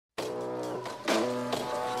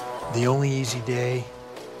The only easy day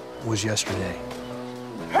was yesterday.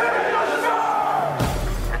 Get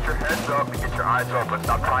your heads up and get your eyes open.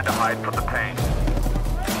 Stop trying to hide from the pain.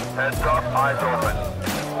 Heads up, eyes open.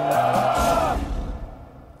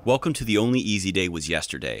 Welcome to The Only Easy Day Was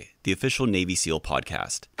Yesterday, the official Navy SEAL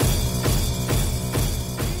podcast.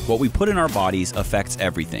 What we put in our bodies affects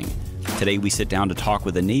everything. Today we sit down to talk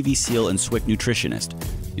with a Navy SEAL and SWCC nutritionist.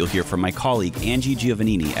 You'll hear from my colleague Angie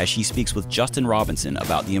Giovannini as she speaks with Justin Robinson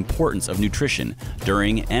about the importance of nutrition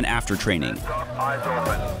during and after training.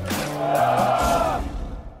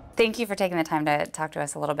 Thank you for taking the time to talk to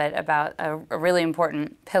us a little bit about a really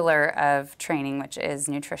important pillar of training, which is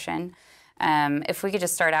nutrition. If we could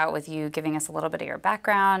just start out with you giving us a little bit of your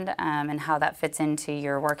background and how that fits into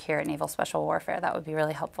your work here at Naval Special Warfare, that would be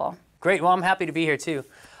really helpful. Great. Well, I'm happy to be here too.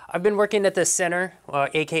 I've been working at the center,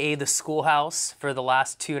 aka the schoolhouse, for the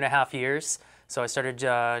last 2.5 years. So I started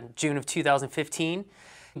June of 2015.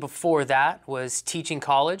 Before that was teaching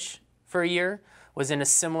college for a year. Was in a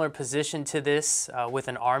similar position to this with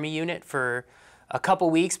an Army unit for a couple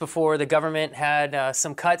weeks before the government had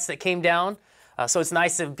some cuts that came down. So it's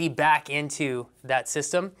nice to be back into that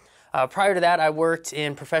system. Prior to that, I worked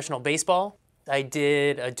in professional baseball. I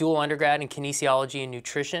did a dual undergrad in kinesiology and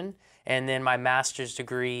nutrition, and then my master's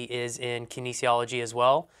degree is in kinesiology as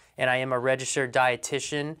well. And I am a registered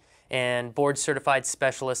dietitian and board certified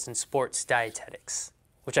specialist in sports dietetics,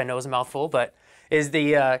 which I know is a mouthful, but is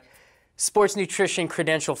the sports nutrition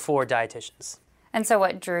credential for dietitians. And so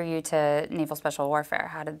what drew you to Naval Special Warfare?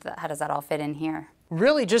 How does that all fit in here?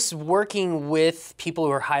 Really just working with people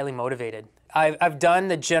who are highly motivated. I've done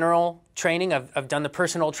the general training, I've done the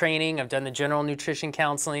personal training, I've done the general nutrition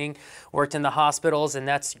counseling, worked in the hospitals, and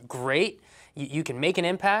that's great. You can make an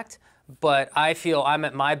impact, but I feel I'm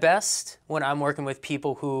at my best when I'm working with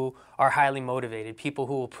people who are highly motivated, people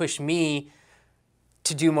who will push me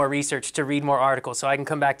to do more research, to read more articles, so I can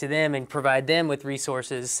come back to them and provide them with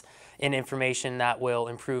resources and information that will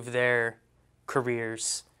improve their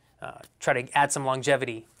careers. Try to add some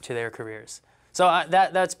longevity to their careers. So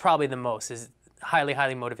that's probably the most, is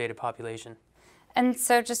highly motivated population. And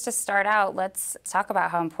so just to start out, let's talk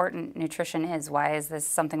about how important nutrition is. Why is this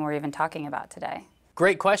something we're even talking about today?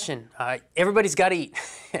 Great question. Everybody's got to eat.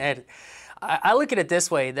 And I look at it this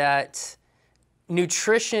way, that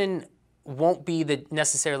nutrition won't be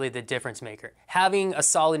necessarily the difference maker. Having a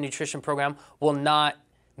solid nutrition program will not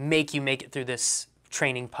make you make it through this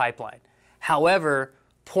training pipeline. However,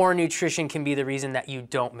 poor nutrition can be the reason that you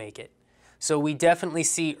don't make it. So we definitely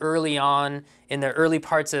see early on in the early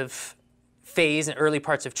parts of phase and early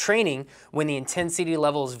parts of training, when the intensity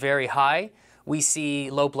level is very high, we see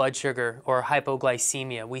low blood sugar or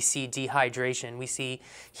hypoglycemia, we see dehydration, we see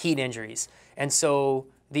heat injuries. And so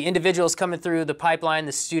the individuals coming through the pipeline,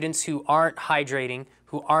 the students who aren't hydrating,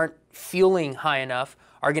 who aren't fueling high enough,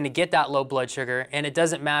 are going to get that low blood sugar, and it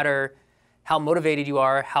doesn't matter how motivated you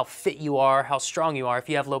are, how fit you are, how strong you are. If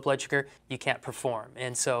you have low blood sugar, you can't perform.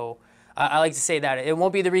 And so I like to say that it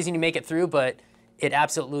won't be the reason you make it through, but it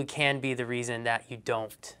absolutely can be the reason that you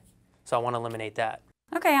don't. So I want to eliminate that.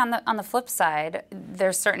 Okay, on the flip side,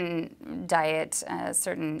 there's certain diet,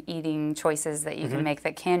 certain eating choices that you can make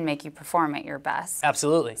that can make you perform at your best.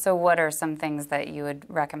 Absolutely. So what are some things that you would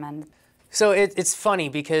recommend? So it's funny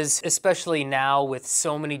because especially now with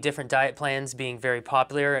so many different diet plans being very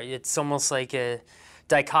popular, it's almost like a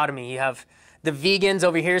dichotomy. You have the vegans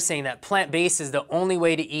over here saying that plant-based is the only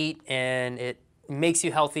way to eat and it makes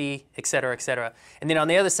you healthy, et cetera, et cetera. And then on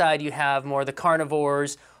the other side, you have more the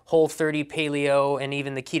carnivores, Whole30, paleo, and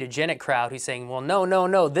even the ketogenic crowd who's saying, well,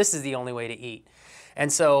 no, this is the only way to eat.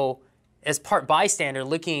 And so as part bystander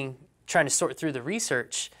trying to sort through the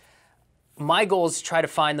research, my goal is to try to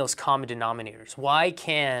find those common denominators. Why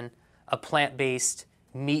can a plant-based,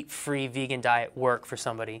 meat-free vegan diet work for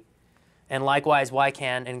somebody? And likewise, why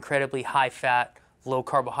can an incredibly high-fat,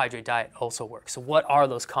 low-carbohydrate diet also work? So what are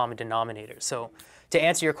those common denominators? So to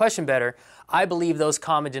answer your question better, I believe those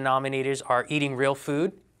common denominators are eating real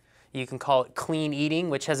food. You can call it clean eating,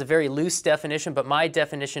 which has a very loose definition, but my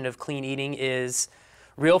definition of clean eating is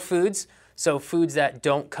real foods, so foods that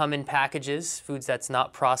don't come in packages, foods that's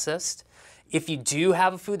not processed. If you do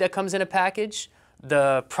have a food that comes in a package,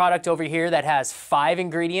 the product over here that has 5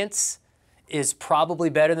 ingredients is probably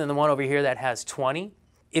better than the one over here that has 20.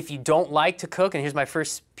 If you don't like to cook, and here's my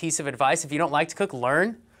first piece of advice, if you don't like to cook,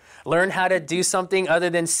 learn. Learn how to do something other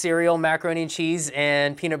than cereal, macaroni and cheese,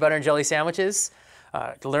 and peanut butter and jelly sandwiches.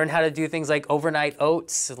 Learn how to do things like overnight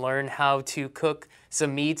oats, learn how to cook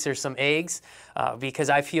some meats or some eggs, because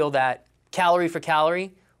I feel that calorie for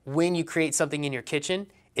calorie, when you create something in your kitchen,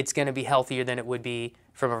 it's going to be healthier than it would be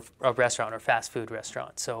from a restaurant or fast food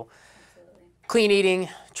restaurant. So clean eating,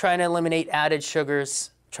 trying to eliminate added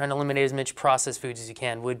sugars, trying to eliminate as much processed foods as you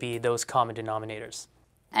can would be those common denominators.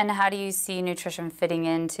 And how do you see nutrition fitting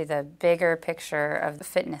into the bigger picture of the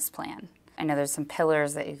fitness plan? I know there's some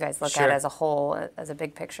pillars that you guys look at as a whole, as a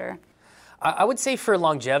big picture. I would say for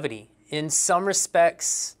longevity, in some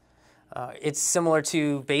respects, it's similar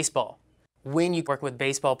to baseball. When you work with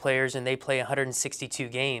baseball players and they play 162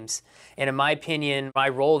 games, and in my opinion, my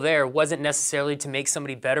role there wasn't necessarily to make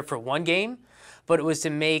somebody better for one game, but it was to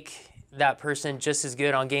make that person just as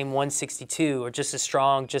good on game 162 or just as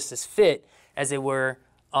strong, just as fit as they were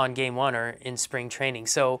on game one or in spring training.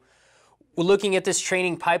 So we're looking at this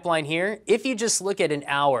training pipeline here. If you just look at an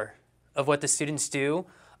hour of what the students do,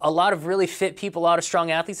 a lot of really fit people, a lot of strong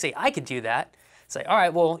athletes say, I could do that. It's like, all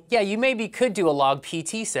right, well, yeah, you maybe could do a log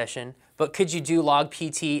PT session, but could you do log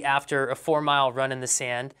PT after a 4-mile run in the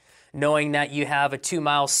sand, knowing that you have a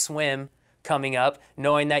 2-mile swim coming up,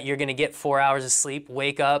 knowing that you're going to get 4 hours of sleep,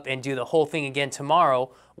 wake up and do the whole thing again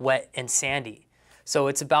tomorrow, wet and sandy. So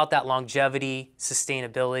it's about that longevity,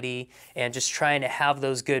 sustainability, and just trying to have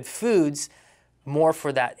those good foods more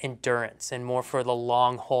for that endurance and more for the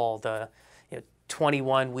long haul, the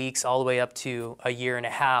 21 weeks all the way up to a year and a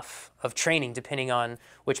half of training, depending on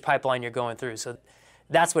which pipeline you're going through. So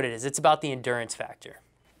that's what it is. It's about the endurance factor.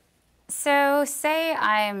 So say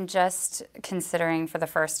I'm just considering for the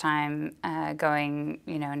first time going,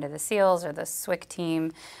 into the SEALs or the SWCC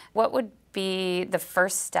team. What would be the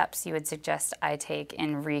first steps you would suggest I take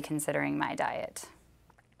in reconsidering my diet?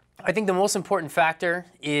 I think the most important factor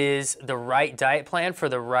is the right diet plan for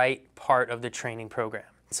the right part of the training program.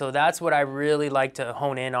 So that's what I really like to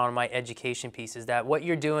hone in on my education piece, is that what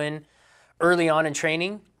you're doing early on in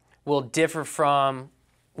training will differ from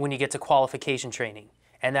when you get to qualification training.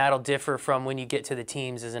 And that'll differ from when you get to the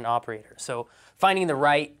teams as an operator. So finding the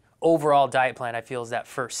right overall diet plan, I feel, is that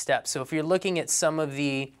first step. So if you're looking at some of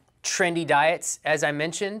the trendy diets, as I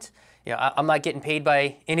mentioned, I'm not getting paid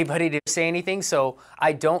by anybody to say anything, so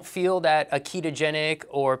I don't feel that a ketogenic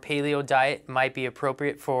or paleo diet might be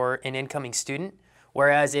appropriate for an incoming student,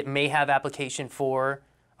 whereas it may have application for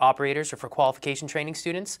operators or for qualification training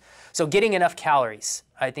students. So getting enough calories,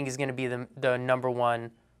 I think, is going to be the number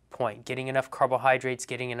one point. Getting enough carbohydrates,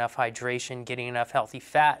 getting enough hydration, getting enough healthy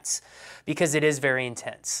fats, because it is very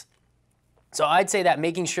intense. So I'd say that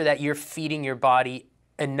making sure that you're feeding your body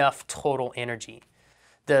enough total energy.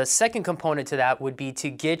 The second component to that would be to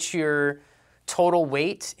get your total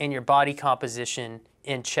weight and your body composition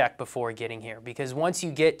in check before getting here. Because once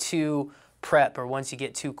you get to prep or once you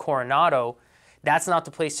get to Coronado, that's not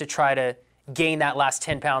the place to try to gain that last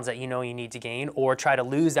 10 pounds that you know you need to gain, or try to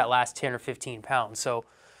lose that last 10 or 15 pounds. So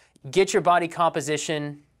get your body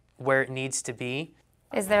composition where it needs to be.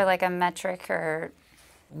 Is there like a metric or?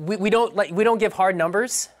 We don't give hard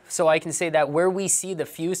numbers, so I can say that where we see the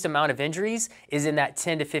fewest amount of injuries is in that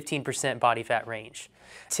 10 to 15% body fat range.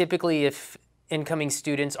 Typically, if incoming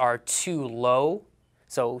students are too low,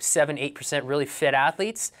 so 7-8% really fit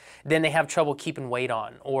athletes, then they have trouble keeping weight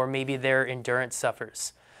on, or maybe their endurance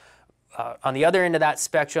suffers. On the other end of that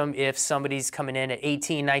spectrum, if somebody's coming in at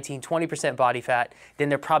 18, 19, 20% body fat, then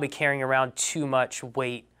they're probably carrying around too much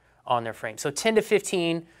weight on their frame. So 10 to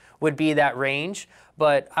 15 would be that range,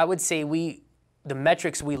 but I would say the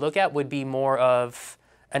metrics we look at would be more of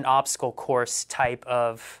an obstacle course type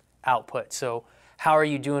of output. So how are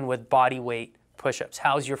you doing with body weight push-ups?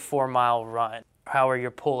 How's your 4-mile run? How are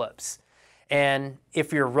your pull-ups? And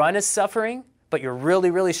if your run is suffering, but you're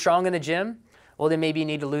really, really strong in the gym, well, then maybe you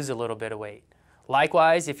need to lose a little bit of weight.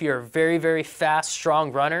 Likewise, if you're a very, very fast,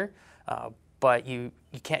 strong runner, but you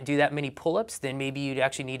can't do that many pull-ups, then maybe you'd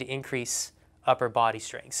actually need to increase upper body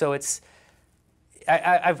strength. So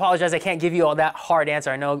I apologize, I can't give you all that hard answer.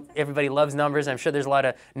 I know everybody loves numbers. I'm sure there's a lot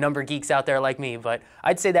of number geeks out there like me, but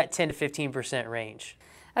I'd say that 10 to 15% range.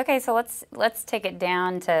 Okay, so let's take it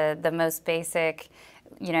down to the most basic.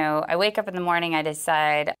 I wake up in the morning, I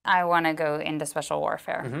decide I want to go into special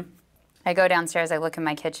warfare. Mm-hmm. I go downstairs, I look in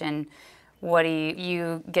my kitchen. What do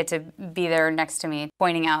you get to be there next to me,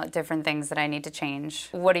 pointing out different things that I need to change?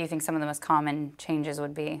 What do you think some of the most common changes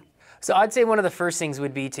would be? So I'd say one of the first things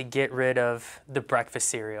would be to get rid of the breakfast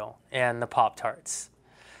cereal and the Pop-Tarts.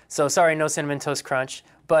 So sorry, no Cinnamon Toast Crunch,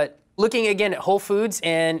 but looking again at whole foods,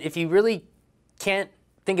 and if you really can't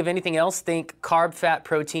think of anything else, think carb, fat,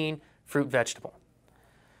 protein, fruit, vegetable.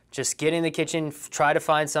 Just get in the kitchen, try to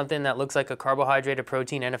find something that looks like a carbohydrate, a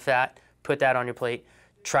protein, and a fat, put that on your plate.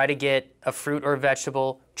 Try to get a fruit or a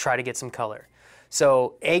vegetable, try to get some color.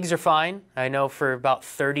 So eggs are fine. I know for about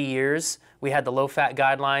 30 years we had the low-fat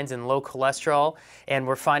guidelines and low cholesterol, and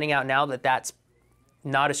we're finding out now that that's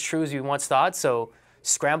not as true as we once thought. So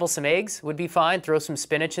scramble some eggs would be fine. Throw some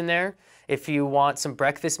spinach in there. If you want some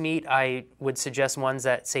breakfast meat, I would suggest ones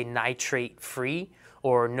that say nitrate-free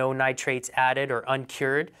or no nitrates added or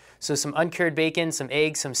uncured. So some uncured bacon, some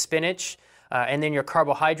eggs, some spinach, and then your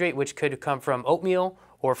carbohydrate, which could come from oatmeal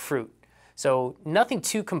or fruit. So nothing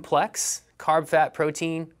too complex. Carb, fat,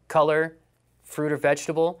 protein, color, fruit or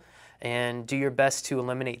vegetable, and do your best to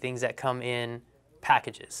eliminate things that come in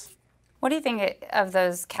packages. What do you think of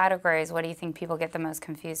those categories? What do you think people get the most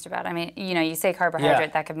confused about? I mean, you say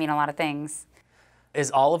carbohydrate, that could mean a lot of things. Is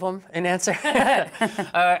all of them an answer?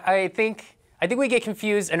 I think we get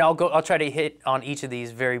confused, and I'll try to hit on each of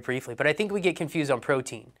these very briefly, but I think we get confused on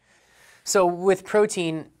protein. So with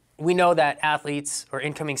protein, we know that athletes or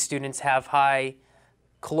incoming students have high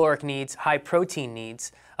caloric needs, high protein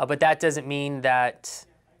needs, but that doesn't mean that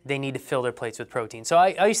they need to fill their plates with protein. So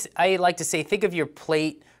I like to say, think of your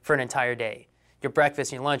plate for an entire day. Your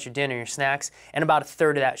breakfast, your lunch, your dinner, your snacks, and about a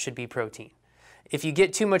third of that should be protein. If you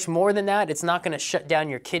get too much more than that, it's not going to shut down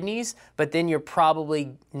your kidneys, but then you're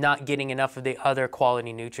probably not getting enough of the other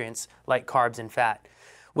quality nutrients like carbs and fat.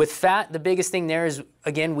 With fat, the biggest thing there is,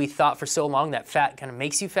 again, we thought for so long that fat kind of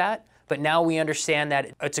makes you fat, but now we understand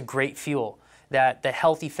that it's a great fuel, that the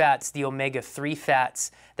healthy fats, the omega-3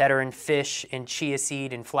 fats that are in fish and chia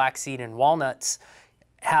seed and flaxseed and walnuts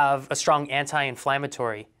have a strong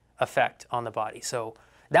anti-inflammatory effect on the body. So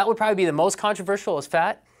that would probably be the most controversial is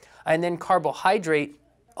fat. And then carbohydrate,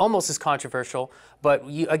 almost as controversial, but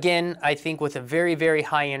again, I think with a very, very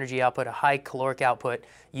high energy output, a high caloric output,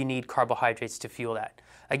 you need carbohydrates to fuel that.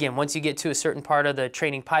 Again, once you get to a certain part of the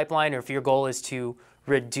training pipeline, or if your goal is to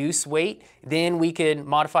reduce weight, then we could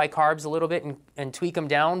modify carbs a little bit and tweak them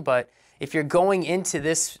down. But if you're going into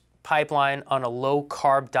this pipeline on a low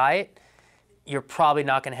carb diet, you're probably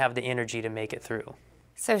not going to have the energy to make it through.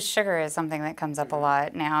 So sugar is something that comes up a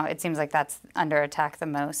lot now. It seems like that's under attack the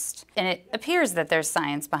most. And it appears that there's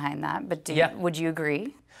science behind that, but would you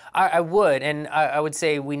agree? I would, and I would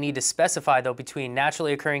say we need to specify, though, between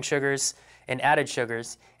naturally occurring sugars and added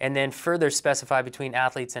sugars, and then further specify between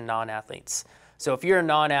athletes and non-athletes. So if you're a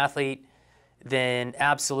non-athlete, then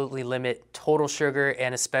absolutely limit total sugar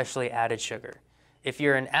and especially added sugar. If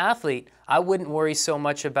you're an athlete, I wouldn't worry so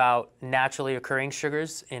much about naturally occurring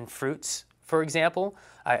sugars in fruits, for example.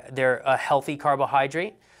 They're a healthy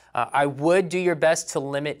carbohydrate. I would do your best to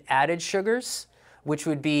limit added sugars, which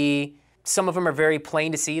would be, some of them are very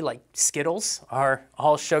plain to see, like Skittles are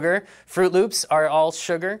all sugar, Fruit Loops are all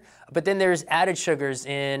sugar, but then there's added sugars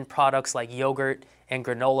in products like yogurt and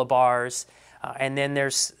granola bars, and then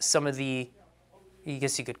there's some of the, I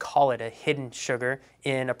guess you could call it a hidden sugar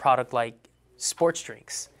in a product like sports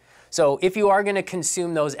drinks. So if you are going to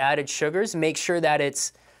consume those added sugars, make sure that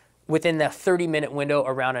it's within the 30-minute window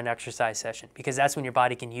around an exercise session, because that's when your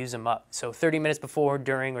body can use them up. So 30 minutes before,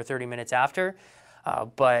 during, or 30 minutes after.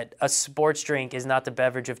 But a sports drink is not the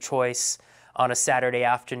beverage of choice on a Saturday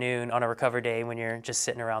afternoon on a recover day when you're just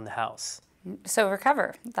sitting around the house. So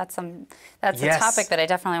recover, that's Yes. a topic that I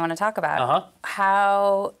definitely want to talk about.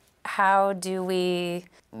 How do we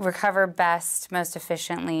recover best, most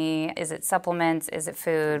efficiently? Is it supplements? Is it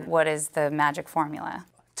food? What is the magic formula?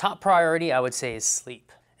 Top priority, I would say, is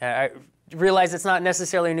sleep. I realize it's not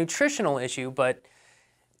necessarily a nutritional issue, but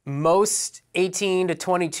most 18 to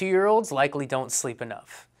 22-year-olds likely don't sleep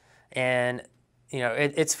enough. And,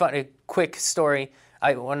 it's fun. A quick story.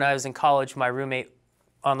 When I was in college, my roommate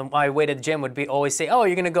on my way to the gym would always say, "Oh,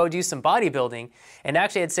 you're going to go do some bodybuilding." And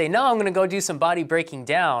actually I'd say, "No, I'm going to go do some body breaking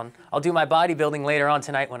down. I'll do my bodybuilding later on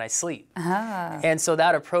tonight when I sleep." And so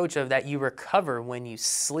that approach of that you recover when you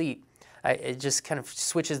sleep, it just kind of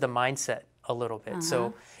switches the mindset a little bit.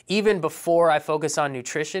 So even before I focus on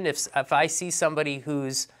nutrition, if I see somebody who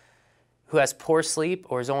has poor sleep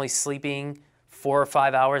or is only sleeping 4 or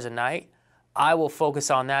 5 hours a night, I will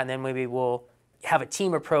focus on that, and then maybe we'll have a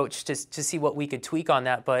team approach to see what we could tweak on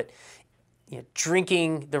that. But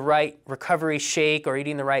drinking the right recovery shake or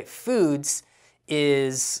eating the right foods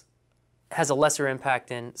has a lesser impact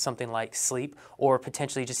than something like sleep or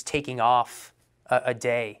potentially just taking off a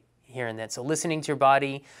day here and then. So listening to your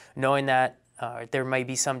body, knowing that there might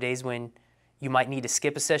be some days when you might need to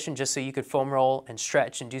skip a session just so you could foam roll and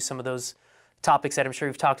stretch and do some of those topics that I'm sure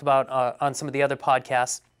we've talked about on some of the other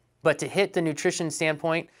podcasts. But to hit the nutrition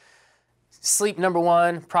standpoint, sleep, number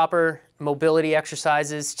 1, proper mobility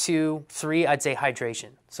exercises. 2, 3, I'd say hydration.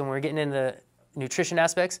 So when we're getting into nutrition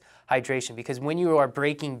aspects, hydration, because when you are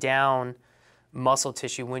breaking down muscle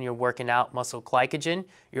tissue, when you're working out muscle glycogen,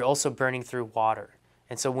 you're also burning through water.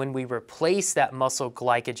 And so when we replace that muscle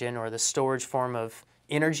glycogen or the storage form of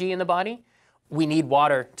energy in the body we need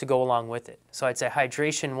water to go along with it. So I'd say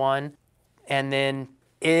hydration one, and then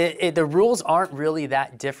the rules aren't really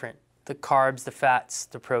that different. The carbs, the fats,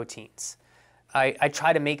 the proteins. I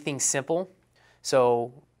try to make things simple.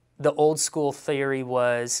 So the old school theory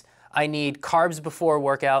was I need carbs before a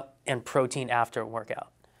workout and protein after a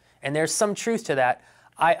workout. And there's some truth to that.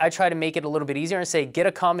 I try to make it a little bit easier and say get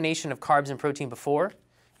a combination of carbs and protein before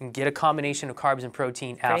and get a combination of carbs and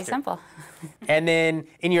protein after. Pretty simple. And then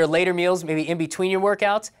in your later meals, maybe in between your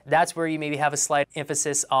workouts, that's where you maybe have a slight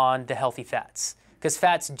emphasis on the healthy fats. Because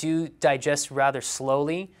fats do digest rather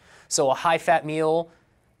slowly. So a high-fat meal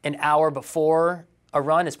an hour before a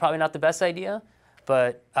run is probably not the best idea,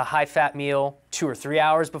 but a high-fat meal 2 or 3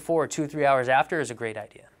 hours before or 2 or 3 hours after is a great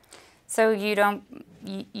idea. So you don't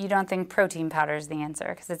think protein powder is the answer?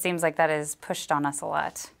 Because it seems like that is pushed on us a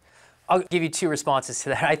lot. I'll give you 2 responses to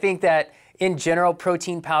that. I think that in general,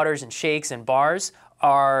 protein powders and shakes and bars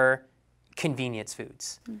are convenience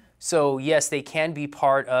foods. So yes, they can be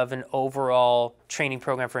part of an overall training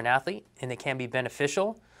program for an athlete, and they can be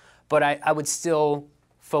beneficial, but I would still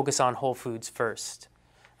focus on whole foods first.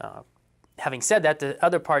 Having said that, the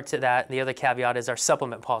other part to that, the other caveat is our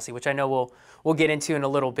supplement policy, which I know we'll get into in a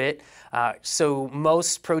little bit. So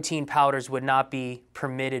most protein powders would not be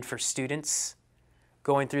permitted for students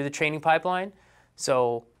going through the training pipeline.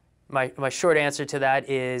 So my short answer to that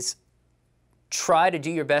is try to do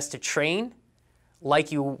your best to train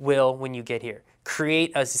like you will when you get here.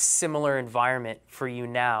 Create a similar environment for you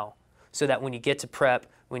now so that when you get to prep,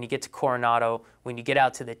 when you get to Coronado, when you get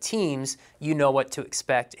out to the teams, you know what to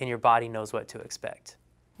expect and your body knows what to expect.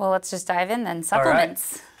 Well, let's just dive in then.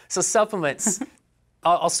 Supplements. All right. So supplements.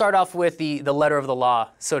 I'll start off with the letter of the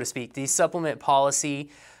law, so to speak. The supplement policy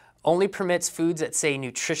only permits foods that say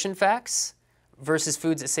nutrition facts versus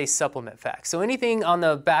foods that say supplement facts. So anything on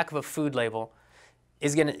the back of a food label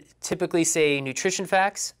is going to typically say nutrition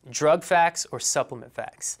facts, drug facts, or supplement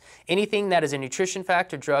facts. Anything that is a nutrition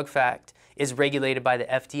fact or drug fact is regulated by the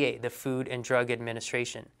FDA, the Food and Drug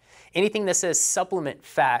Administration. Anything that says supplement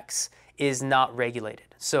facts is not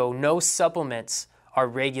regulated. So no supplements are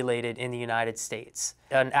regulated in the United States.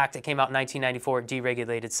 An act that came out in 1994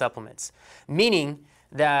 deregulated supplements, meaning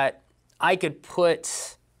that I could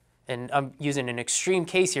put, and I'm using an extreme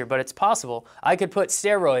case here, but it's possible, I could put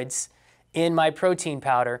steroids in my protein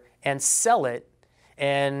powder and sell it,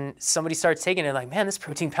 and somebody starts taking it like, man, this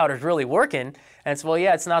protein powder is really working. And it's, well,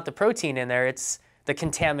 yeah, it's not the protein in there, it's the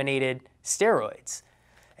contaminated steroids.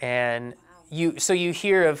 And so you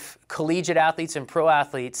hear of collegiate athletes and pro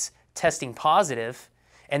athletes testing positive,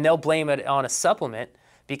 and they'll blame it on a supplement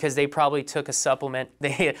because they probably took a supplement,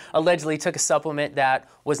 they allegedly took a supplement that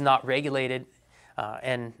was not regulated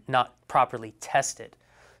and not properly tested.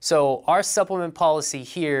 So our supplement policy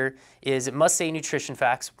here is it must say nutrition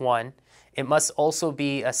facts, 1. It must also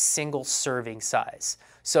be a single serving size.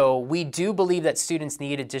 So we do believe that students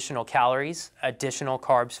need additional calories, additional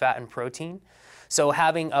carbs, fat, and protein. So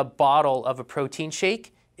having a bottle of a protein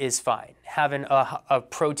shake is fine. Having a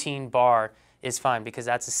protein bar is fine because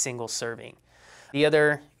that's a single serving. The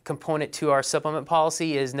other component to our supplement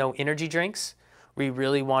policy is no energy drinks. We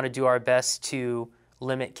really want to do our best to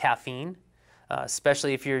limit caffeine,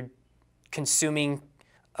 especially if you're consuming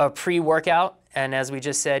a pre-workout and, as we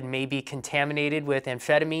just said, may be contaminated with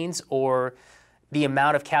amphetamines, or the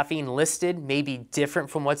amount of caffeine listed may be different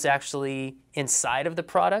from what's actually inside of the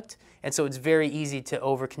product. And so it's very easy to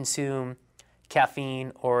overconsume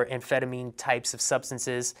caffeine or amphetamine types of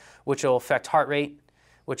substances, which will affect heart rate,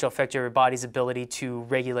 which will affect your body's ability to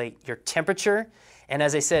regulate your temperature. And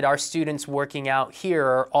as I said, our students working out here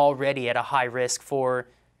are already at a high risk for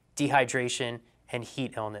dehydration and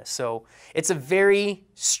heat illness. So it's a very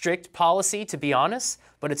strict policy, to be honest,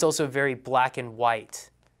 but it's also a very black and white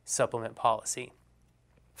supplement policy.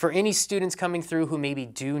 For any students coming through who maybe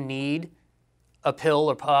do need a pill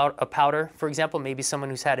or a powder, for example, maybe someone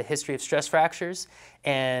who's had a history of stress fractures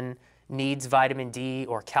and needs vitamin D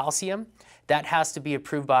or calcium, that has to be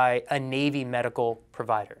approved by a Navy medical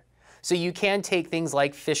provider. So you can take things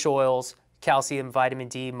like fish oils, calcium, vitamin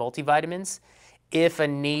D, multivitamins, if a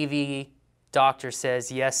Navy doctor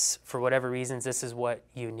says, yes, for whatever reasons, this is what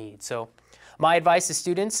you need. So my advice to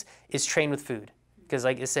students is train with food. Because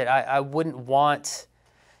like I said, I wouldn't want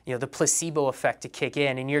the placebo effect to kick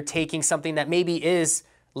in, and you're taking something that maybe is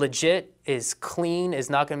legit, is clean, is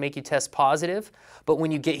not going to make you test positive, but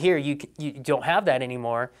when you get here, you don't have that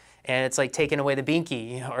anymore, and it's like taking away the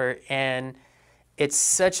binky, and it's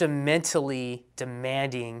such a mentally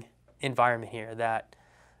demanding environment here that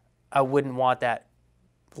I wouldn't want that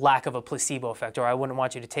lack of a placebo effect, or I wouldn't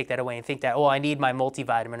want you to take that away and think that, oh, I need my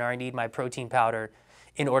multivitamin or I need my protein powder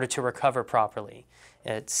in order to recover properly.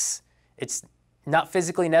 It's not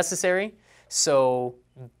physically necessary, so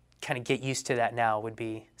kind of get used to that now would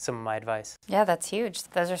be some of my advice. Yeah, that's huge.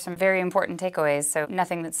 Those are some very important takeaways. So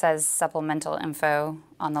nothing that says supplemental info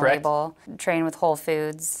on the Correct. label. Train with whole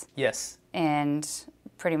foods. Yes. And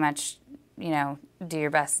pretty much, do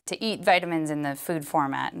your best to eat vitamins in the food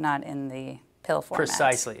format, not in the pill format.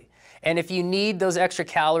 Precisely. And if you need those extra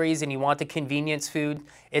calories and you want the convenience food,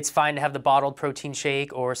 it's fine to have the bottled protein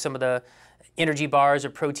shake or some of the energy bars or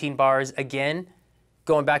protein bars. Again,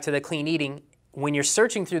 going back to the clean eating, when you're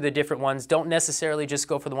searching through the different ones, don't necessarily just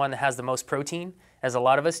go for the one that has the most protein, as a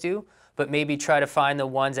lot of us do, but maybe try to find the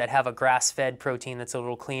ones that have a grass-fed protein that's a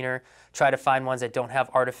little cleaner. Try to find ones that don't have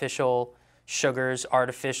artificial sugars,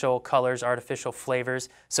 artificial colors, artificial flavors.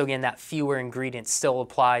 So again, that fewer ingredients still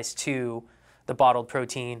applies to the bottled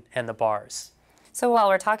protein and the bars. So while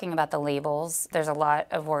we're talking about the labels, there's a lot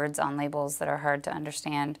of words on labels that are hard to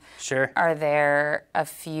understand. Sure. Are there a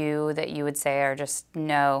few that you would say are just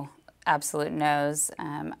no, absolute no's?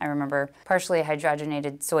 I remember partially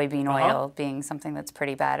hydrogenated soybean oil being something that's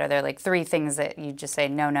pretty bad. Are there like 3 things that you just say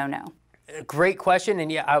no, no, no? Great question, and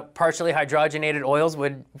yeah, partially hydrogenated oils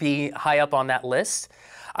would be high up on that list.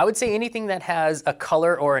 I would say anything that has a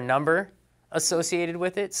color or a number associated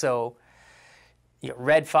with it, so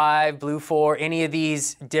red 5, blue 4, any of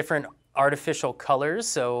these different artificial colors,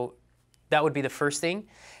 so that would be the first thing.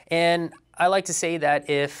 And I like to say that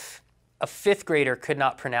if a 5th grader could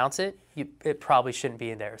not pronounce it, it probably shouldn't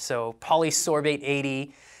be in there. So polysorbate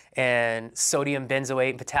 80 and sodium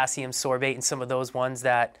benzoate and potassium sorbate and some of those ones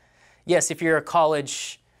that, yes, if you're a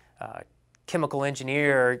college chemical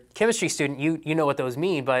engineer or chemistry student, you know what those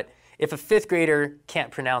mean, but if a 5th grader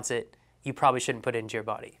can't pronounce it, you probably shouldn't put it into your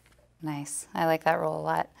body. Nice. I like that rule a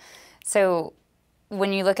lot. So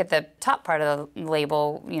when you look at the top part of the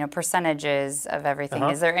label, percentages of everything,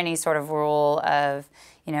 is there any sort of rule of,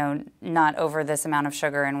 not over this amount of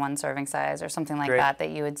sugar in one serving size or something like that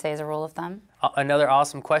you would say is a rule of thumb? Another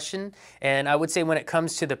awesome question. And I would say when it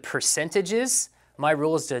comes to the percentages, my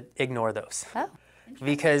rule is to ignore those. Oh.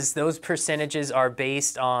 Because those percentages are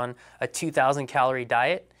based on a 2,000 calorie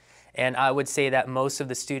diet. And I would say that most of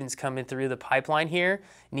the students coming through the pipeline here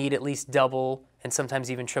need at least double and sometimes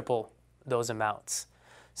even triple those amounts.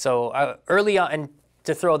 So early on, and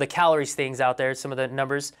to throw the calories things out there, some of the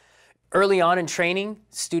numbers, early on in training,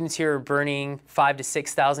 students here are burning 5,000 to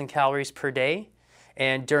 6,000 calories per day.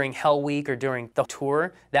 And during Hell Week or during the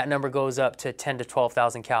tour, that number goes up to 10,000 to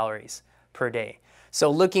 12,000 calories per day. So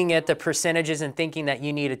looking at the percentages and thinking that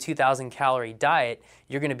you need a 2,000 calorie diet,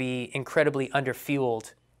 you're going to be incredibly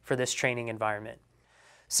underfueled for this training environment.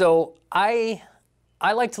 So I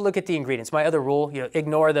like to look at the ingredients. My other rule,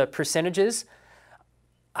 ignore the percentages.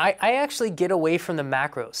 I actually get away from the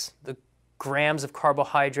macros, the grams of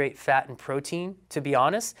carbohydrate, fat, and protein, to be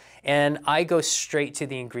honest, and I go straight to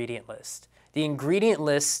the ingredient list. The ingredient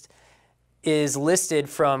list is listed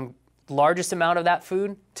from largest amount of that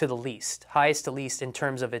food to the least, highest to least in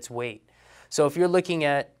terms of its weight. So if you're looking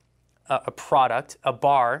at a product, a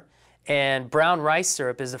bar, and brown rice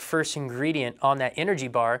syrup is the first ingredient on that energy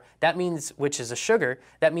bar, that means, which is a sugar,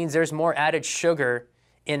 that means there's more added sugar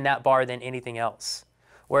in that bar than anything else.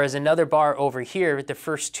 Whereas another bar over here, the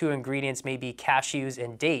first 2 ingredients may be cashews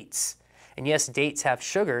and dates. And yes, dates have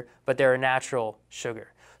sugar, but they're a natural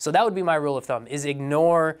sugar. So that would be my rule of thumb, is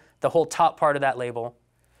ignore the whole top part of that label,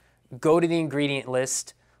 go to the ingredient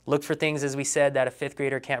list, look for things, as we said, that a 5th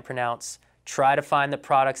grader can't pronounce, try to find the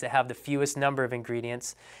products that have the fewest number of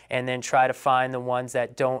ingredients, and then try to find the ones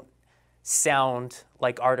that don't sound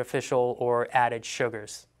like artificial or added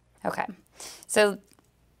sugars. Okay. So,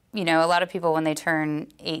 a lot of people when they turn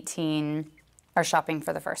 18 are shopping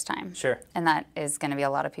for the first time. Sure. And that is going to be a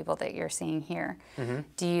lot of people that you're seeing here. Mm-hmm.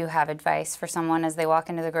 Do you have advice for someone as they walk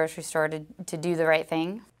into the grocery store to do the right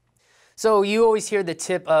thing? So you always hear the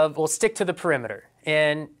tip of, well, stick to the perimeter.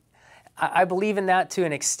 And I believe in that to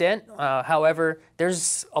an extent. However,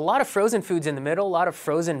 there's a lot of frozen foods in the middle, a lot of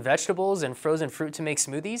frozen vegetables and frozen fruit to make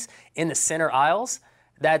smoothies in the center aisles.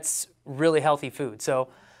 That's really healthy food. So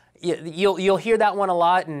you'll hear that one a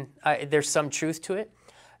lot, and there's some truth to it.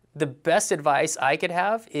 The best advice I could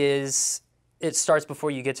have is it starts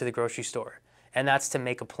before you get to the grocery store, and that's to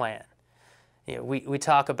make a plan. We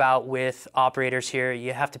talk about with operators here,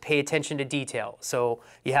 you have to pay attention to detail. So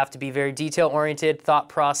you have to be very detail-oriented, thought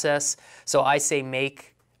process. So I say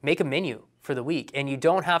make a menu for the week. And you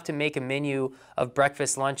don't have to make a menu of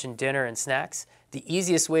breakfast, lunch, and dinner and snacks. The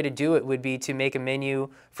easiest way to do it would be to make a menu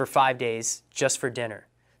for 5 days just for dinner.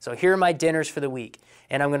 So here are my dinners for the week.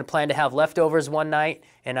 And I'm going to plan to have leftovers one night,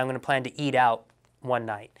 and I'm going to plan to eat out one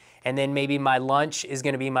night. And then maybe my lunch is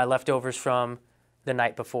going to be my leftovers from the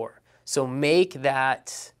night before. So make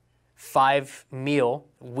that 5-meal,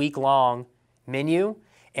 week-long menu,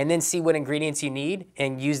 and then see what ingredients you need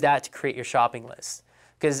and use that to create your shopping list.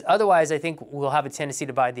 Because otherwise, I think we'll have a tendency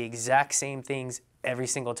to buy the exact same things every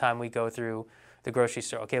single time we go through the grocery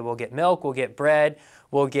store. Okay, we'll get milk, we'll get bread,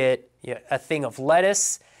 we'll get a thing of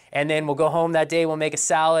lettuce, and then we'll go home that day, we'll make a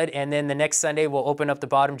salad, and then the next Sunday we'll open up the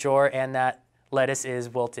bottom drawer and that lettuce is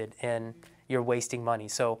wilted and you're wasting money.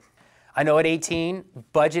 So I know at 18,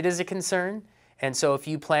 budget is a concern. And so if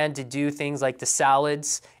you plan to do things like the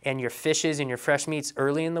salads and your fishes and your fresh meats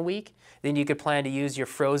early in the week, then you could plan to use your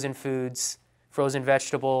frozen foods, frozen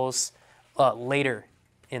vegetables later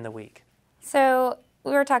in the week. So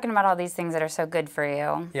we were talking about all these things that are so good for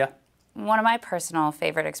you. Yeah. One of my personal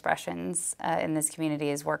favorite expressions in this community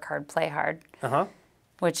is work hard, play hard,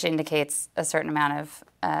 which indicates a certain amount of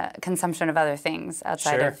consumption of other things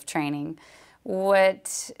outside of training.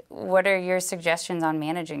 What are your suggestions on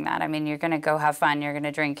managing that? I mean, you're going to go have fun, you're going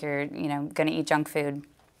to drink, you're going to eat junk food.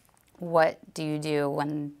 What do you do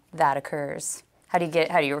when that occurs? How do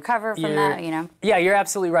you recover from that? Yeah, you're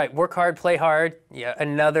absolutely right. Work hard, play hard. Yeah,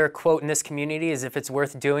 another quote in this community is if it's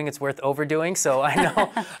worth doing, it's worth overdoing. So I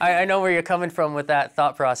know I know where you're coming from with that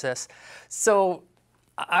thought process. So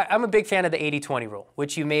I'm a big fan of the 80-20 rule,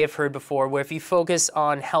 which you may have heard before, where if you focus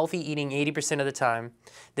on healthy eating 80% of the time,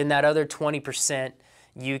 then that other 20%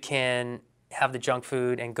 you can have the junk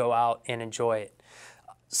food and go out and enjoy it.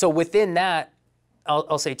 So within that,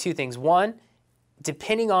 I'll say two things. One,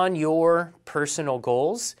 depending on your personal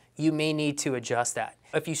goals, you may need to adjust that.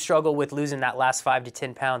 If you struggle with losing that last 5 to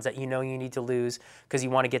 10 pounds that you know you need to lose because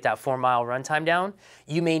you want to get that 4-mile run time down,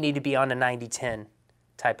 you may need to be on a 90-10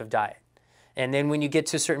 type of diet. And then when you get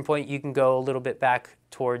to a certain point, you can go a little bit back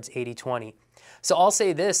towards 80-20. So I'll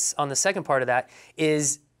say this on the second part of that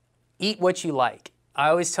is eat what you like. I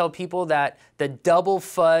always tell people that the double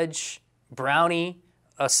fudge brownie,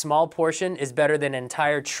 a small portion, is better than an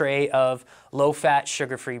entire tray of low-fat,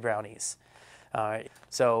 sugar-free brownies.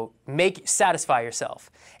 So satisfy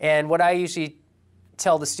yourself. And what I usually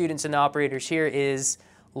tell the students and the operators here is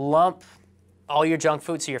lump all your junk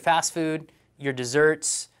food, so your fast food, your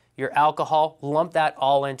desserts, your alcohol, lump that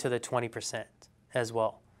all into the 20% as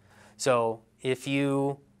well. So if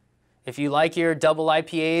you like your double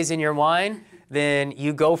IPAs in your wine, then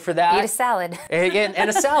you go for that. Eat a salad. and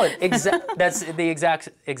a salad. That's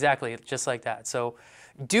exactly just like that. So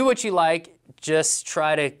do what you like. Just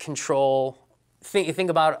try to control. Think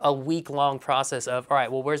about a week-long process of, all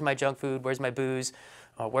right, well, where's my junk food? Where's my booze?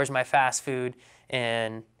 Where's my fast food?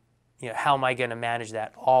 And how am I going to manage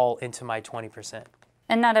that all into my 20%?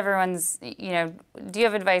 And not everyone's, do you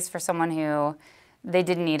have advice for someone who they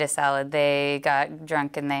didn't eat a salad, they got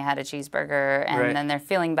drunk and they had a cheeseburger, and then they're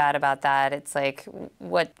feeling bad about that? It's like,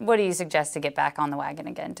 what do you suggest to get back on the wagon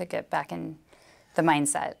again, to get back in the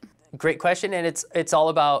mindset? Great question, and it's all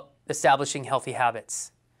about establishing healthy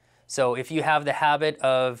habits. So if you have the habit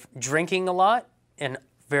of drinking a lot and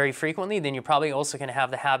very frequently, then you're probably also going to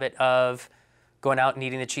have the habit of going out and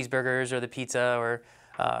eating the cheeseburgers or the pizza or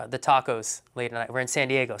the tacos late at night. We're in San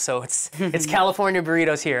Diego, so it's California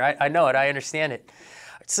burritos here. I know it. I understand it.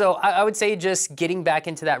 So I would say just getting back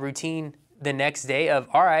into that routine the next day of,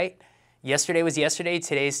 all right, yesterday was yesterday,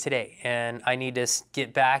 today's today, and I need to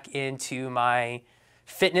get back into my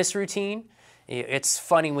fitness routine. It's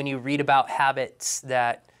funny when you read about habits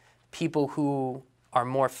that people who are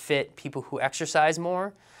more fit, people who exercise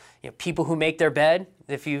more, people who make their bed.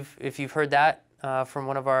 If you've heard that from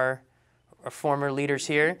one of our former leaders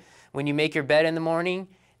here, when you make your bed in the morning,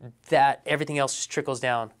 that everything else just trickles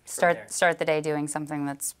down. Start the day doing something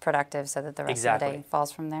that's productive so that the rest of the day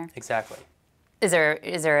falls from there. Exactly. Is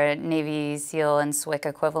there a Navy SEAL and SWCC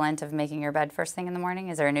equivalent of making your bed first thing in the morning?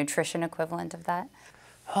 Is there a nutrition equivalent of that?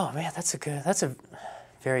 Oh man, that's a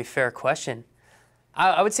very fair question.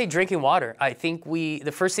 I would say drinking water. I think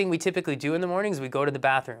the first thing we typically do in the morning is we go to the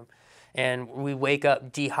bathroom and we wake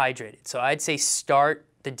up dehydrated. So I'd say start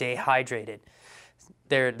the day hydrated.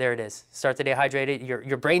 There it is. Start the day hydrated.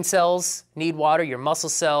 Your brain cells need water, your muscle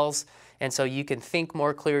cells, and so you can think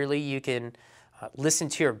more clearly. You can listen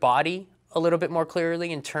to your body a little bit more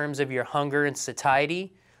clearly in terms of your hunger and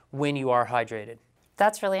satiety when you are hydrated.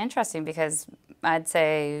 That's really interesting because I'd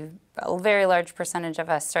say a very large percentage of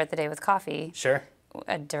us start the day with coffee. Sure.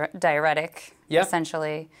 A diuretic,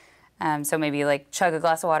 essentially. So maybe like chug a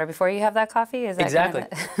glass of water before you have that coffee? Is that exactly.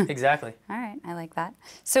 Kind of Exactly. All right, I like that.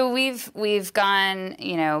 So we've gone,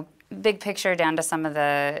 big picture down to some of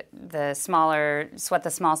the smaller, sweat the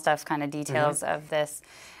small stuff kind of details of this.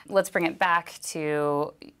 Let's bring it back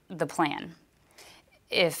to the plan.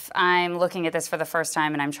 if I'm looking at this for the first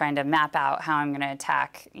time and I'm trying to map out how I'm going to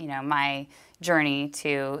attack, my journey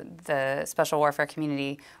to the special warfare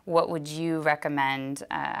community, what would you recommend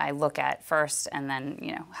I look at first, and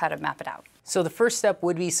then, how to map it out? So the first step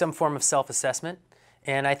would be some form of self-assessment.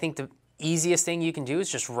 And I think the easiest thing you can do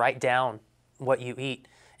is just write down what you eat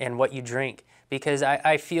and what you drink. Because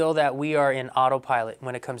I feel that we are in autopilot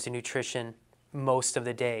when it comes to nutrition most of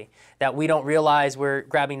the day. That we don't realize we're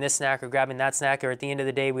grabbing this snack or grabbing that snack, or at the end of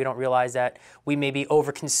the day, we don't realize that we may be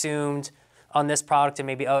overconsumed on this product and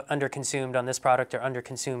maybe underconsumed on this product or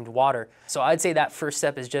underconsumed water. So I'd say that first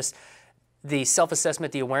step is just the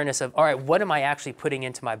self-assessment, the awareness of, all right, what am I actually putting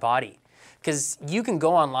into my body? Because you can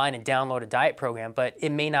go online and download a diet program, but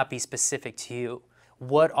it may not be specific to you.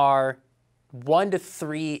 What are 1 to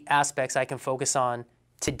 3 aspects I can focus on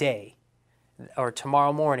today or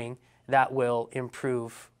tomorrow morning that will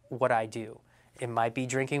improve what I do? It might be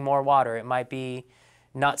drinking more water. It might be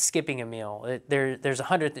not skipping a meal. There's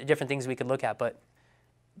 100 different things we could look at, but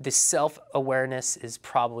the self-awareness is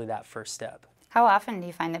probably that first step. How often do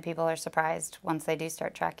you find that people are surprised once they do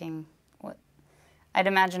start tracking? I'd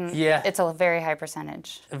imagine it's a very high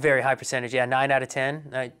percentage. A very high percentage, yeah, 9 out of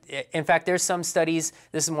 10. In fact, there's some studies,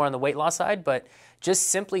 this is more on the weight loss side, but just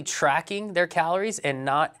simply tracking their calories and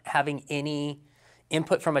not having any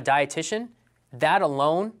input from a dietitian, that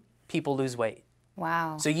alone, people lose weight.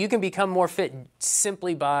 Wow. So you can become more fit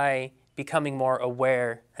simply by becoming more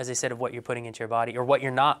aware, as I said, of what you're putting into your body or what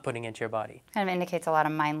you're not putting into your body. Kind of indicates a lot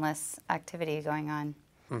of mindless activity going on.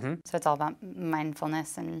 Mm-hmm. So it's all about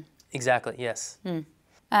mindfulness and... Exactly, yes.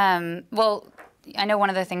 Well, I know one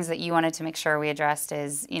of the things that you wanted to make sure we addressed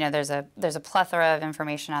is, there's a plethora of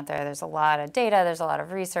information out there. There's a lot of data, there's a lot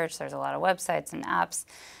of research, there's a lot of websites and apps.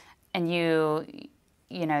 And your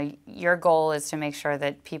goal is to make sure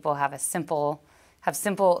that people have simple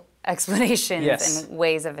explanations and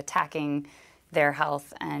ways of attacking their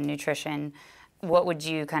health and nutrition. What would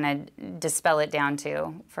you kind of dispel it down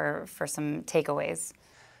to for some takeaways?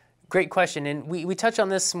 Great question, and we touched on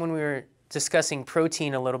this when we were discussing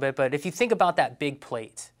protein a little bit, but if you think about that big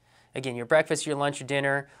plate, again, your breakfast, your lunch, your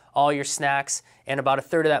dinner, all your snacks, and about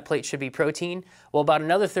 1/3 of that plate should be protein, well, about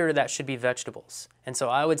another 1/3 of that should be vegetables. And so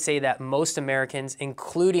I would say that most Americans,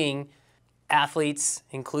 including athletes,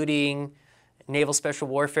 including naval special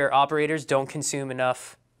warfare operators, don't consume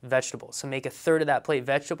enough vegetables. So make 1/3 of that plate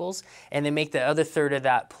vegetables, and then make the other 1/3 of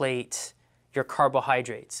that plate your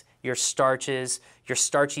carbohydrates, your starches, your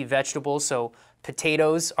starchy vegetables. So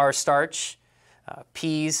potatoes are starch,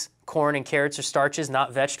 peas, corn, and carrots are starches,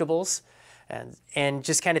 not vegetables. And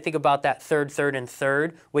just kind of think about that 1/3, 1/3, and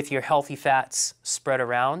 1/3 with your healthy fats spread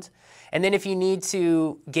around. And then if you need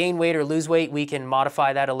to gain weight or lose weight, we can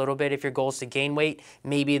modify that a little bit. If your goal is to gain weight,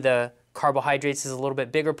 maybe the carbohydrates is a little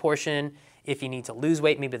bit bigger portion. If you need to lose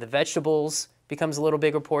weight, maybe the vegetables becomes a little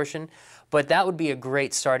bigger portion. But that would be a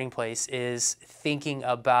great starting place, is thinking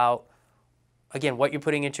about, again, what you're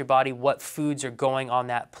putting into your body, what foods are going on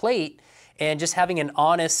that plate, and just having an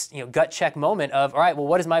honest, gut check moment of, all right, well,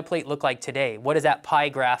 what does my plate look like today? What does that pie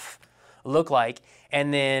graph look like?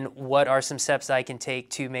 And then what are some steps I can take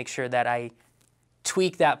to make sure that I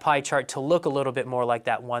tweak that pie chart to look a little bit more like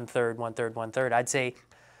that 1/3, 1/3, 1/3. I'd say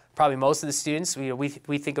probably most of the students,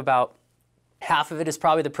 we think about half of it is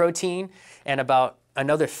probably the protein, and about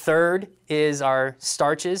another 1/3 is our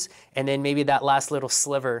starches, and then maybe that last little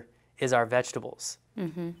sliver is our vegetables.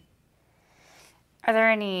 Mm-hmm. Are there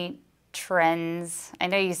any trends? I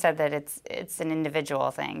know you said that it's an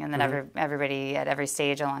individual thing, and that everybody at every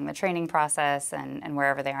stage along the training process and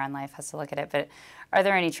wherever they are in life has to look at it. But are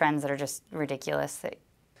there any trends that are just ridiculous that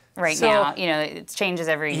now, it changes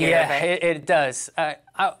every year? Yeah, it does.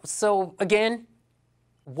 So again,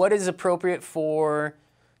 what is appropriate for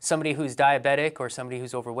somebody who's diabetic or somebody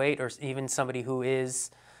who's overweight or even somebody who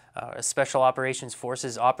is a special operations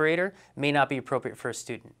forces operator may not be appropriate for a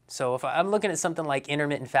student. So if I'm looking at something like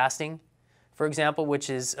intermittent fasting, for example, which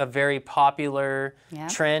is a very popular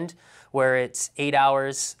trend where it's 8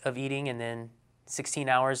 hours of eating and then 16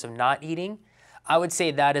 hours of not eating, I would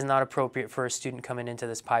say that is not appropriate for a student coming into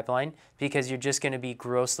this pipeline, because you're just going to be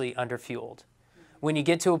grossly underfueled. When you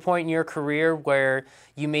get to a point in your career where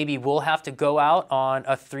you maybe will have to go out on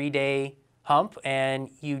a 3-day hump and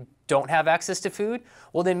you don't have access to food,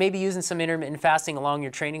 well, then maybe using some intermittent fasting along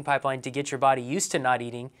your training pipeline to get your body used to not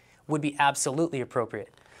eating would be absolutely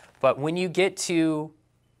appropriate. But when you get to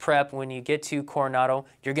prep, when you get to Coronado,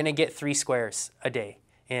 you're going to get 3 squares a day.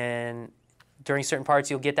 And during certain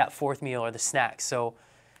parts, you'll get that 4th meal or the snack. So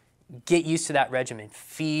get used to that regimen.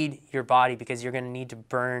 Feed your body, because you're going to need to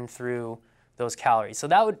burn through those calories. So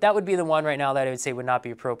that would be the one right now that I would say would not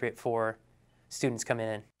be appropriate for students coming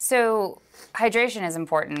in. So hydration is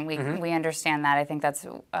important. We understand that. I think that's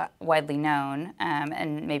widely known,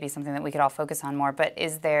 and maybe something that we could all focus on more. But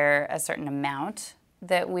is there a certain amount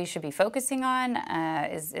that we should be focusing on?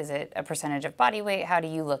 Is it a percentage of body weight? How do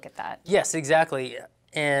you look at that? Yes, exactly.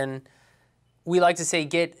 And we like to say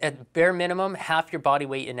get at bare minimum half your body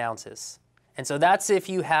weight in ounces. And so that's if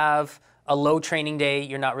you have a low training day,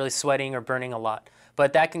 you're not really sweating or burning a lot.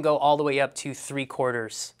 But that can go all the way up to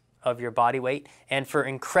 3/4 of your body weight. And for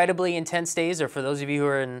incredibly intense days, or for those of you who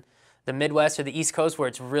are in the Midwest or the East Coast where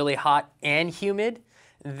it's really hot and humid,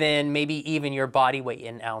 then maybe even your body weight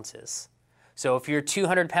in ounces. So if you're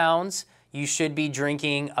 200 pounds, you should be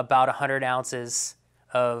drinking about 100 ounces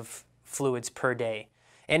of fluids per day.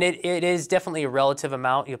 And it is definitely a relative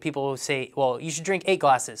amount. You know, people will say, well, you should drink 8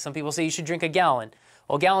 glasses. Some people say you should drink a gallon.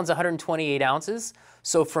 Well, a gallon's 128 ounces.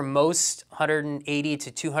 So for most 180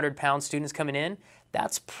 to 200 pound students coming in,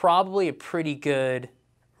 that's probably a pretty good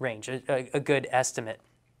range, a good estimate.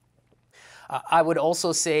 I would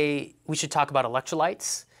also say we should talk about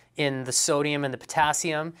electrolytes in the sodium and the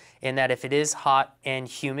potassium, in that if it is hot and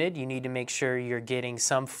humid, you need to make sure you're getting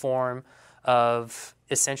some form of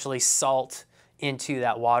essentially salt into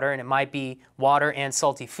that water. And it might be water and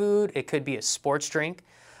salty food. It could be a sports drink.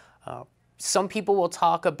 Some people will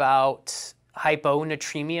talk about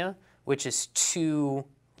hyponatremia, which is too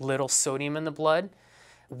little sodium in the blood.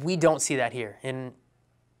 We don't see that here. In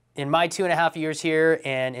my 2.5 years here,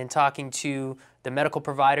 and in talking to the medical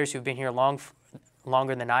providers who've been here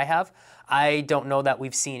longer than I have, I don't know that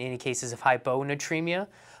we've seen any cases of hyponatremia,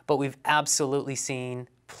 but we've absolutely seen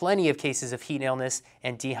plenty of cases of heat illness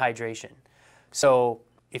and dehydration. So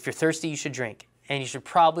if you're thirsty, you should drink. And you should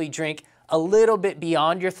probably drink a little bit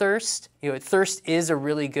beyond your thirst. You know, thirst is a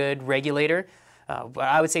really good regulator. But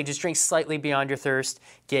I would say just drink slightly beyond your thirst.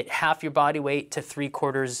 Get half your body weight to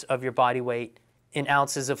 3/4 of your body weight in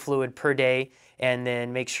ounces of fluid per day. And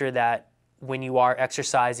then make sure that when you are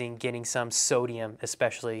exercising, getting some sodium,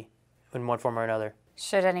 especially in one form or another.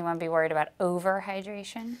 Should anyone be worried about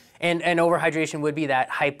overhydration? And overhydration would be that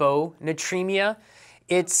hyponatremia.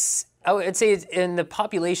 I would say in the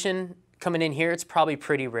population coming in here, it's probably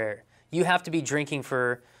pretty rare. You have to be drinking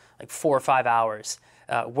for like 4 or 5 hours.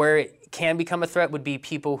 Where it can become a threat would be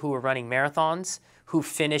people who are running marathons, who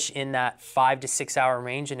finish in that 5 to 6 hour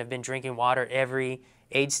range and have been drinking water at every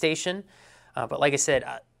aid station. But like I said,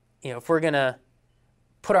 if we're gonna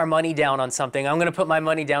put our money down on something, I'm gonna put my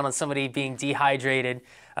money down on somebody being dehydrated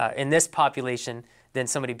in this population than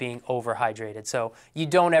somebody being overhydrated. So you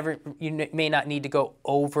may not need to go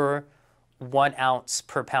over 1 ounce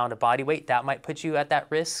per pound of body weight. That might put you at that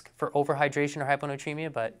risk for overhydration or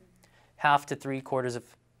hyponatremia, but half to 3/4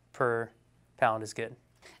 per pound is good.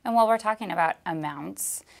 And while we're talking about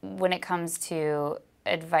amounts, when it comes to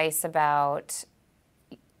advice about,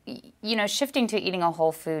 shifting to eating a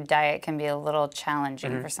whole food diet can be a little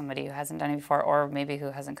challenging for somebody who hasn't done it before, or maybe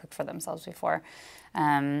who hasn't cooked for themselves before.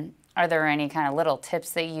 Are there any kind of little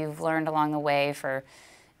tips that you've learned along the way for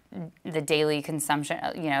the daily consumption,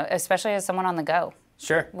 especially as someone on the go?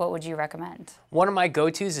 Sure. What would you recommend? One of my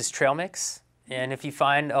go-tos is trail mix. And if you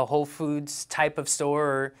find a Whole Foods type of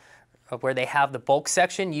store where they have the bulk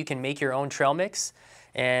section, you can make your own trail mix,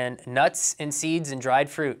 and nuts and seeds and dried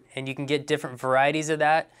fruit. And you can get different varieties of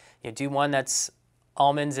that. Do one that's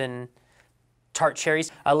almonds and tart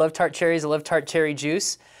cherries. I love tart cherries. I love tart cherry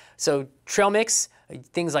juice. So trail mix,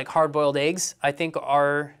 things like hard-boiled eggs, I think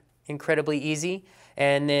are incredibly easy.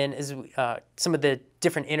 And then some of the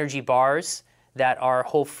different energy bars that are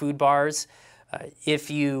whole food bars. If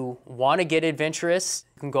you want to get adventurous,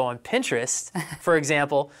 you can go on Pinterest, for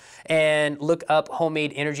example, and look up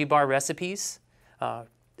homemade energy bar recipes.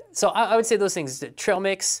 So I would say those things: the trail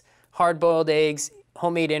mix, hard-boiled eggs,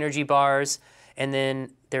 homemade energy bars, and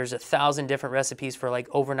then there's 1,000 different recipes for like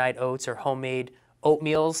overnight oats or homemade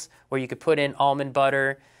oatmeals where you could put in almond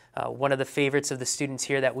butter. One of the favorites of the students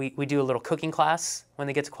here that we do a little cooking class when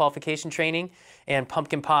they get to qualification training, and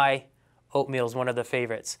pumpkin pie oatmeal is one of the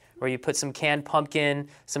favorites, where you put some canned pumpkin,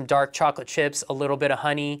 some dark chocolate chips, a little bit of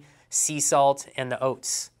honey, sea salt, and the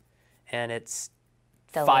oats. And it's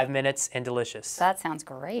 5 minutes and delicious. That sounds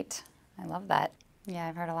great. I love that. Yeah,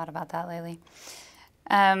 I've heard a lot about that lately.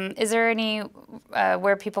 Is there any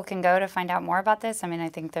where people can go to find out more about this? I mean, I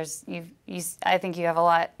think I think you have a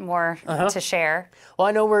lot more to share. Well,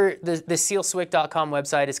 I know the sealswick.com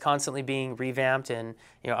website is constantly being revamped, and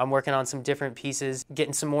I'm working on some different pieces,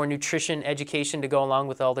 getting some more nutrition education to go along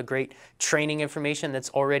with all the great training information that's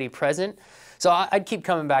already present. So I'd keep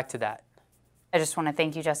coming back to that. I just want to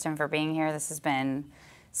thank you, Justin, for being here. This has been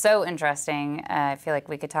so interesting. I feel like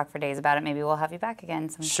we could talk for days about it. Maybe we'll have you back again.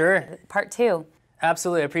 Sure. Part 2.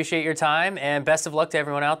 Absolutely. I appreciate your time, and best of luck to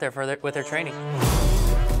everyone out there with their training.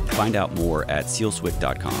 Find out more at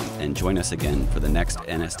sealswic.com and join us again for the next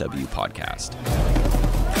NSW podcast.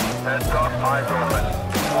 Heads up, eyes open.